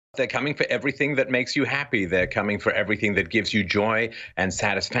They're coming for everything that makes you happy. They're coming for everything that gives you joy and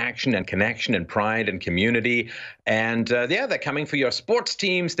satisfaction and connection and pride and community. And yeah, they're coming for your sports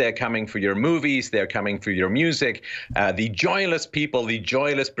teams. They're coming for your movies. They're coming for your music. The joyless people, the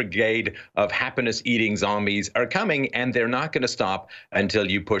joyless brigade of happiness-eating zombies are coming, and they're not going to stop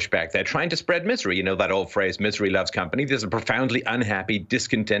until you push back. They're trying to spread misery. You know that old phrase, misery loves company. These are profoundly unhappy,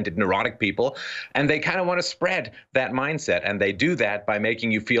 discontented, neurotic people, and they kind of want to spread that mindset. And they do that by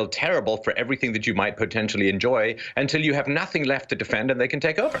making you feel terrible for everything that you might potentially enjoy until you have nothing left to defend and they can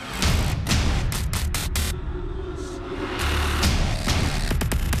take over.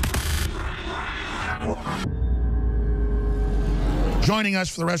 Joining us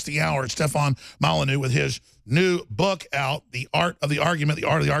for the rest of the hour, Stefan Molyneux with his new book out, The Art of the Argument,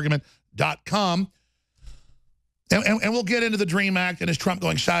 theartoftheargument.com. And we'll get into the DREAM Act and is Trump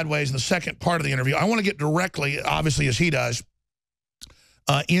going sideways in the second part of the interview. I want to get directly, obviously, as he does,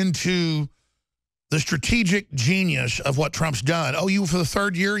 into the strategic genius of what Trump's done. Oh, you, for the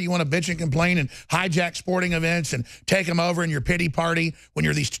third year, you want to bitch and complain and hijack sporting events and take them over in your pity party when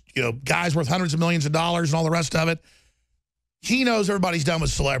you're these guys worth hundreds of millions of dollars and all the rest of it. He knows everybody's done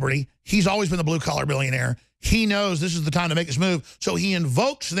with celebrity. He's always been the blue-collar billionaire. He knows this is the time to make this move. So he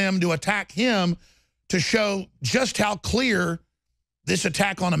invokes them to attack him to show just how clear this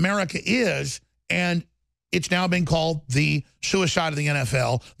attack on America is. And it's now been called the suicide of the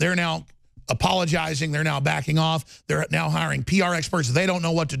NFL. They're now apologizing. They're now backing off. They're now hiring PR experts. They don't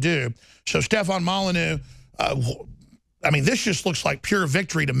know what to do. So Stefan Molyneux, I mean, this just looks like pure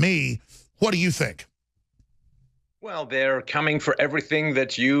victory to me. What do you think? Well, they're coming for everything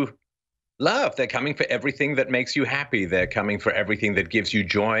that you love. They're coming for everything that makes you happy. They're coming for everything that gives you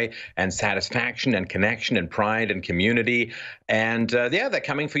joy and satisfaction and connection and pride and community. And yeah, they're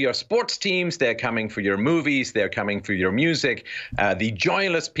coming for your sports teams. They're coming for your movies. They're coming for your music. The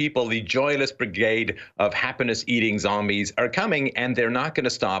joyless people, the joyless brigade of happiness-eating zombies are coming, and they're not going to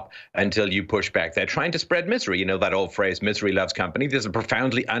stop until you push back. They're trying to spread misery. You know that old phrase, misery loves company. These are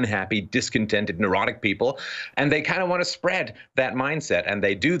profoundly unhappy, discontented, neurotic people, and they kind of want to spread that mindset. And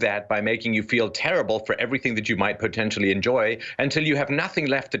they do that by making you feel terrible for everything that you might potentially enjoy until you have nothing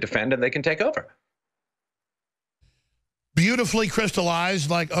left to defend and they can take over. Beautifully crystallized,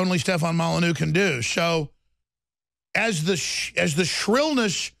 like only Stefan Molyneux can do. So as the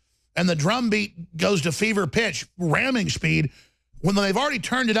shrillness and the drumbeat goes to fever pitch, ramming speed, when they've already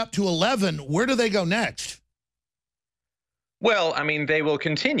turned it up to 11, where do they go next? Well, I mean, they will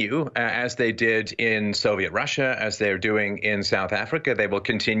continue as they did in Soviet Russia, as they're doing in South Africa. They will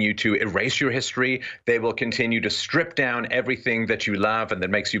continue to erase your history. They will continue to strip down everything that you love and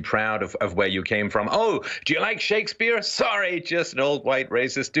that makes you proud of where you came from. Oh, do you like Shakespeare? Sorry, just an old white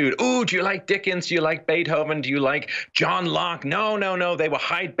racist dude. Ooh, do you like Dickens? Do you like Beethoven? Do you like John Locke? No, no, no. They were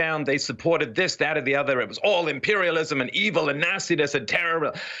hidebound. They supported this, that, or the other. It was all imperialism and evil and nastiness and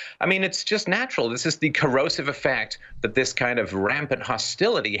terror. I mean, it's just natural. This is the corrosive effect that this kind of rampant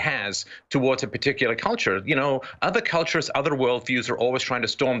hostility has towards a particular culture. You know, other cultures, other worldviews are always trying to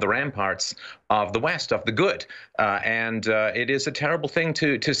storm the ramparts of the West, of the good. And it is a terrible thing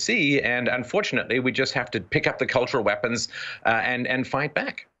to see. And unfortunately, we just have to pick up the cultural weapons and fight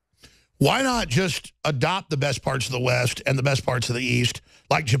back. Why not just adopt the best parts of the West and the best parts of the East,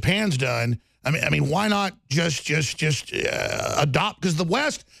 like Japan's done? I mean, why not just adopt? Because the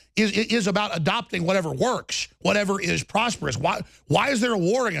West is about adopting whatever works, whatever is prosperous. Why is there a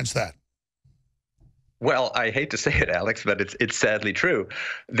war against that? Well, I hate to say it, Alex, but it's sadly true.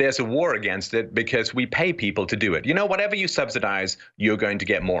 There's a war against it because we pay people to do it. You know, whatever you subsidize, you're going to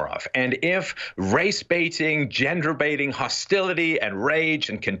get more of. And if race baiting, gender baiting, hostility and rage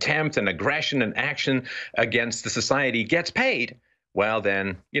and contempt and aggression and action against the society gets paid, well,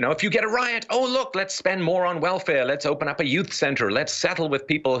 then, you know, if you get a riot, oh, look, let's spend more on welfare. Let's open up a youth center. Let's settle with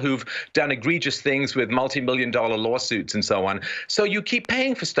people who've done egregious things with multi-million-dollar lawsuits and so on. So you keep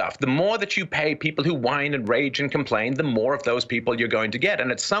paying for stuff. The more that you pay people who whine and rage and complain, the more of those people you're going to get.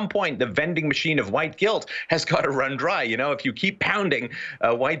 And at some point, the vending machine of white guilt has got to run dry. You know, if you keep pounding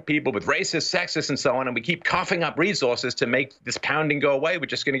white people with racist, sexist, and so on, and we keep coughing up resources to make this pounding go away, we're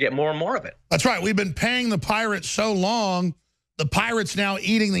just going to get more and more of it. That's right. We've been paying the pirates so long. The pirates now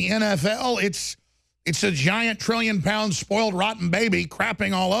eating the NFL. It's a giant trillion-pound spoiled rotten baby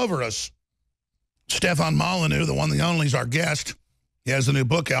crapping all over us. Stefan Molyneux, the one, the only, is our guest. He has a new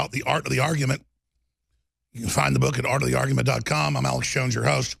book out, The Art of the Argument. You can find the book at artoftheargument.com. I'm Alex Jones, your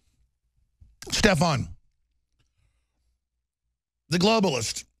host. Stefan, the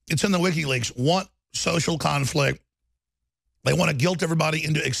globalists, it's in the WikiLeaks, want social conflict. They want to guilt everybody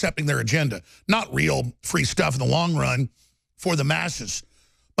into accepting their agenda. Not real free stuff in the long run for the masses.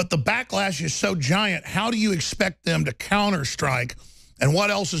 but the backlash is so giant. How do you expect them to counterstrike, and what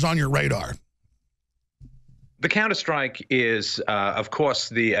else is on your radar? The counterstrike is, of course,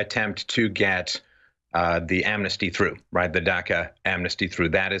 the attempt to get the amnesty through, right? The DACA amnesty through.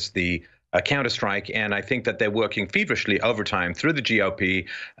 That is the counterstrike, and I think that they're working feverishly overtime through the GOP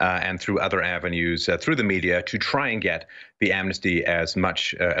and through other avenues, through the media, to try and get the amnesty as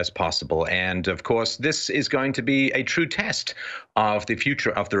much as possible. And of course, this is going to be a true test of the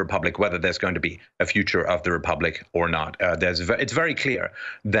future of the Republic, whether there's going to be a future of the Republic or not. It's very clear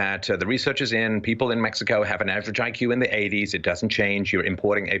that the researchers people in Mexico have an average IQ in the 80s. It doesn't change. You're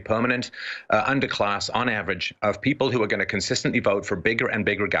importing a permanent underclass on average of people who are going to consistently vote for bigger and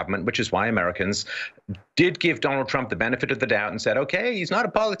bigger government, which is why Americans did give Donald Trump the benefit of the doubt and said, okay, he's not a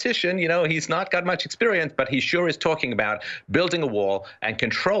politician, he's not got much experience, but he sure is talking about building a wall and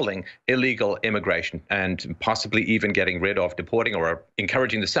controlling illegal immigration and possibly even getting rid of, deporting, or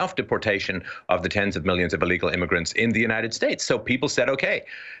encouraging the self-deportation of the tens of millions of illegal immigrants in the United States. So people said, okay,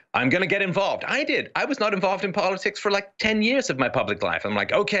 I'm going to get involved. I did. I was not involved in politics for like 10 years of my public life. I'm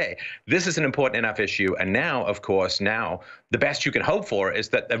like, okay, this is an important enough issue. And now, of course, the best you can hope for is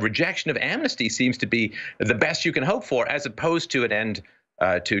that the rejection of amnesty seems to be the best you can hope for, as opposed to an end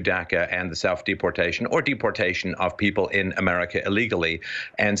to DACA and the self-deportation or deportation of people in America illegally.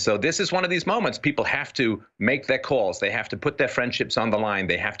 And so this is one of these moments. People have to make their calls. They have to put their friendships on the line.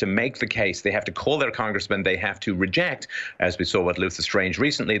 They have to make the case. They have to call their congressman. They have to reject, as we saw with Luther Strange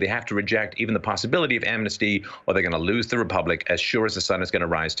recently, they have to reject even the possibility of amnesty, or they're going to lose the Republic as sure as the sun is going to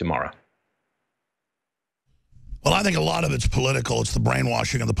rise tomorrow. Well, I think a lot of it's political. It's the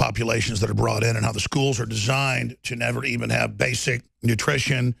brainwashing of the populations that are brought in and how the schools are designed to never even have basic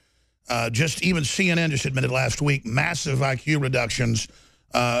nutrition. Just even CNN just admitted last week massive IQ reductions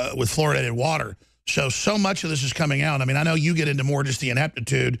with fluoridated water. So much of this is coming out. I mean, I know you get into more just the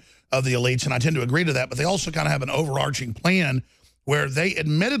ineptitude of the elites, and I tend to agree to that, but they also kind of have an overarching plan where they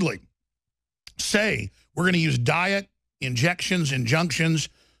admittedly say we're going to use diet, injections, injunctions.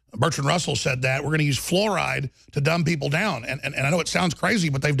 Bertrand Russell said that. We're going to use fluoride to dumb people down. And I know it sounds crazy,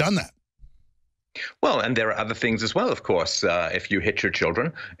 but they've done that. Well, and there are other things as well, of course. If you hit your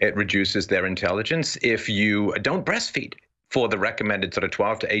children, it reduces their intelligence. If you don't breastfeed for the recommended sort of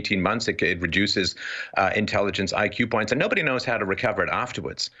 12 to 18 months, it reduces intelligence, IQ points, and nobody knows how to recover it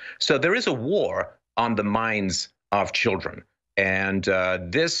afterwards. So there is a war on the minds of children. And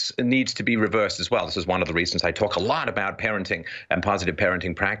this needs to be reversed as well. This is one of the reasons I talk a lot about parenting and positive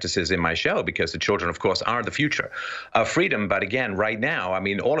parenting practices in my show, because the children, of course, are the future of freedom. But again, right now, I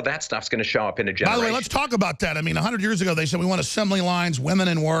mean, all of that stuff's going to show up in a generation. By the way, let's talk about that. I mean, 100 years ago, they said we want assembly lines, women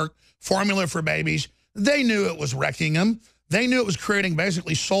in work, formula for babies. They knew it was wrecking them. They knew it was creating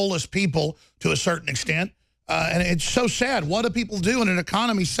basically soulless people to a certain extent. And it's so sad. What do people do in an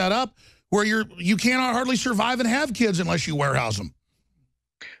economy set up where you cannot hardly survive and have kids unless you warehouse them?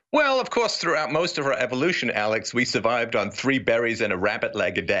 Well, of course, throughout most of our evolution, Alex, we survived on 3 berries and a rabbit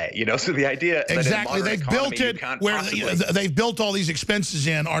leg a day. So the idea exactly, that they've built it where they've built all these expenses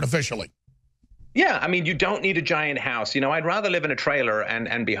in artificially. Yeah, I mean, you don't need a giant house. I'd rather live in a trailer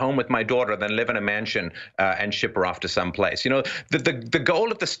and be home with my daughter than live in a mansion and ship her off to some place. The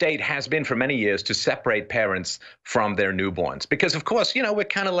goal of the state has been for many years to separate parents from their newborns. Because, of course, we're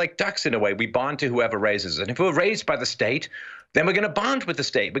kind of like ducks in a way. We bond to whoever raises us. And if we're raised by the state, then we're going to bond with the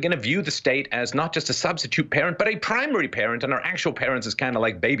state. We're going to view the state as not just a substitute parent, but a primary parent, and our actual parents as kind of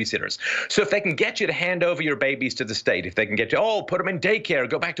like babysitters. So if they can get you to hand over your babies to the state, if they can get you, put them in daycare,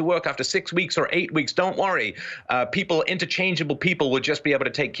 go back to work after 6 weeks or 8 weeks, don't worry. Interchangeable people will just be able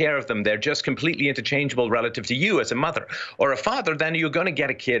to take care of them. They're just completely interchangeable relative to you as a mother or a father. Then you're going to get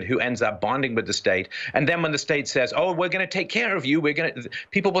a kid who ends up bonding with the state. And then when the state says, we're going to take care of you,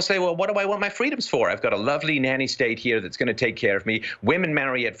 people will say, well, what do I want my freedoms for? I've got a lovely nanny state here that's going to take care of me. Women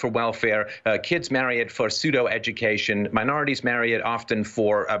marry it for welfare. Kids marry it for pseudo-education. Minorities marry it often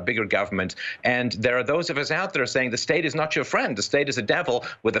for a bigger government. And there are those of us out there saying the state is not your friend. The state is a devil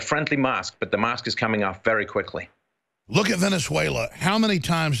with a friendly mask, but the mask is coming off very quickly. Look at Venezuela. How many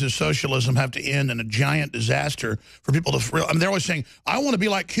times does socialism have to end in a giant disaster for people to... they're always saying, I want to be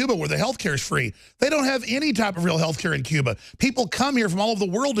like Cuba where the health care is free. They don't have any type of real health care in Cuba. People come here from all over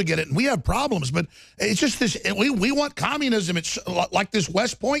the world to get it, and we have problems. But it's just this... We want communism. It's like this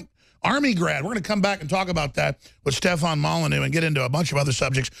West Point Army grad. We're going to come back and talk about that with Stefan Molyneux and get into a bunch of other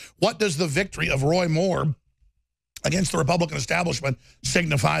subjects. What does the victory of Roy Moore against the Republican establishment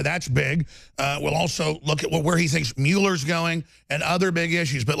signify? That's big. We'll also look at where he thinks Mueller's going and other big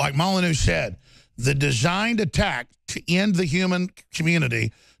issues. But like Molyneux said, the designed attack to end the human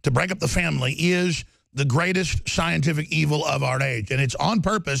community, to break up the family, is the greatest scientific evil of our age. And it's on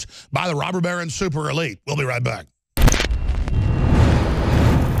purpose by the robber baron super elite. We'll be right back.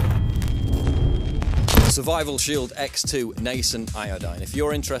 Survival Shield X2 Nascent Iodine. If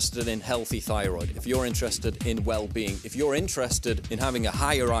you're interested in healthy thyroid, if you're interested in well-being, if you're interested in having a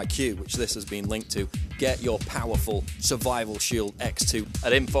higher IQ, which this has been linked to, get your powerful Survival Shield X2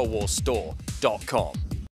 at InfoWarsStore.com.